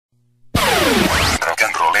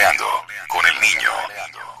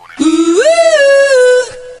Jajaja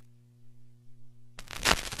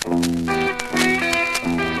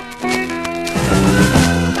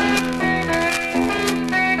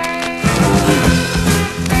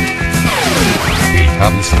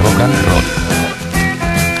rock and roll.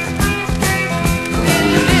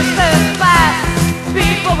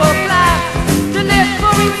 People will laugh to live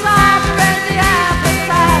for each other and the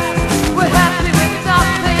appetite. We're happy with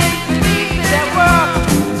nothing, believe in their world.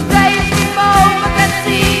 Today is the moment that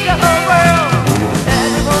see the whole world.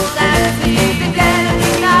 Everyone's dancing, beginning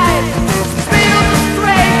tonight. Feel the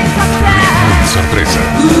strain sometimes. Sorpresa.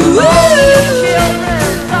 Children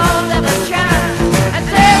don't have a chance, and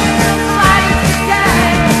they're in the fight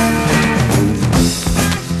again.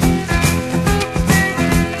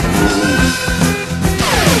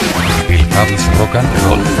 Jajaja rock and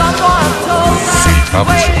roll. Someone told us Jajaja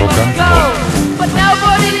where they rock and would go, roll. but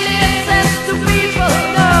nobody listens to people who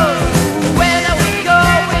know. Where are we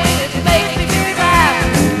going? It makes me feel bad.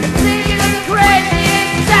 Thinking it's crazy,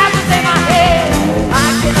 it's shadows in my head. I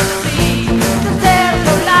cannot see that there's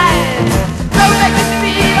no light. Don't make me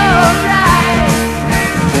feel alright.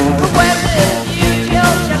 But when the new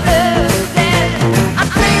children understand, I'm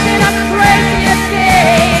thinking I'm crazy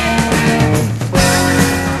again.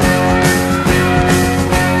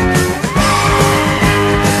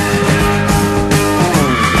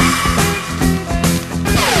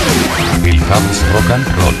 Jajaja rock and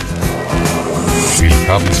roll.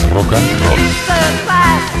 Jajaja rock and roll.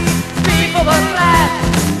 People are glad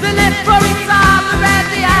they live for each other and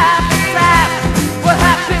the appetite. We're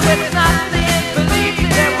happy with nothing.